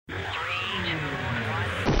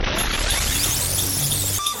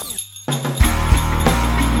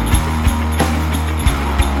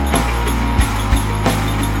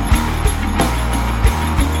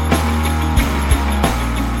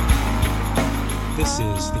This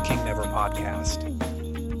is the King Never Podcast.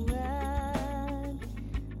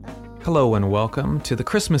 Hello and welcome to the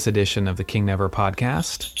Christmas edition of the King Never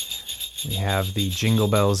Podcast. We have the jingle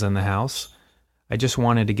bells in the house. I just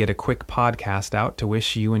wanted to get a quick podcast out to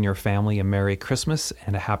wish you and your family a Merry Christmas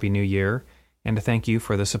and a Happy New Year, and to thank you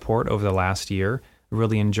for the support over the last year. I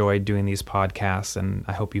really enjoyed doing these podcasts, and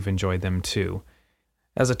I hope you've enjoyed them too.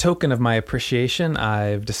 As a token of my appreciation,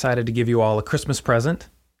 I've decided to give you all a Christmas present.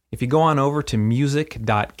 If you go on over to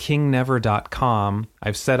music.kingnever.com,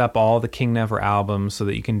 I've set up all the King Never albums so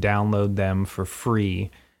that you can download them for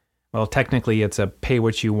free. Well, technically it's a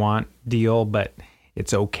pay-what-you-want deal, but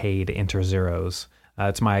it's okay to enter zeros.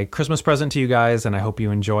 It's my Christmas present to you guys, and I hope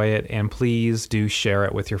you enjoy it, and please do share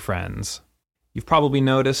it with your friends. You've probably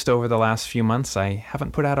noticed over the last few months I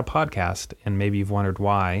haven't put out a podcast, and maybe you've wondered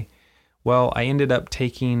why. Well, I ended up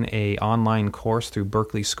taking an online course through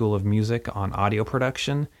Berklee School of Music on audio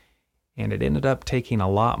production, and it ended up taking a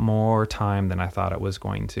lot more time than I thought it was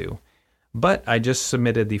going to. But I just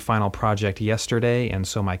submitted the final project yesterday, and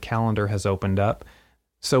so my calendar has opened up.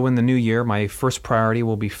 So in the new year, my first priority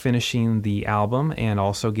will be finishing the album and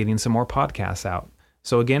also getting some more podcasts out.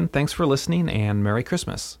 So again, thanks for listening, and Merry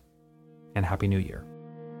Christmas and Happy New Year.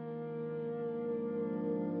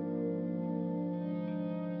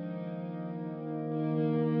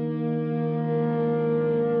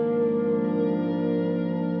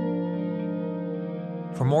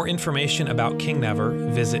 For more information about King Never,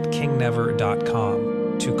 visit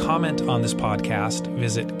kingnever.com. To comment on this podcast,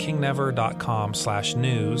 visit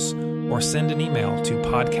kingnever.com/news or send an email to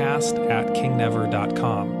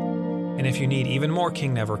podcast@kingnever.com. And if you need even more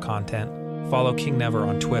King Never content, follow King Never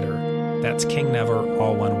on Twitter. That's King Never,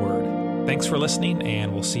 all one word. Thanks for listening,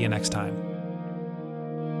 and we'll see you next time.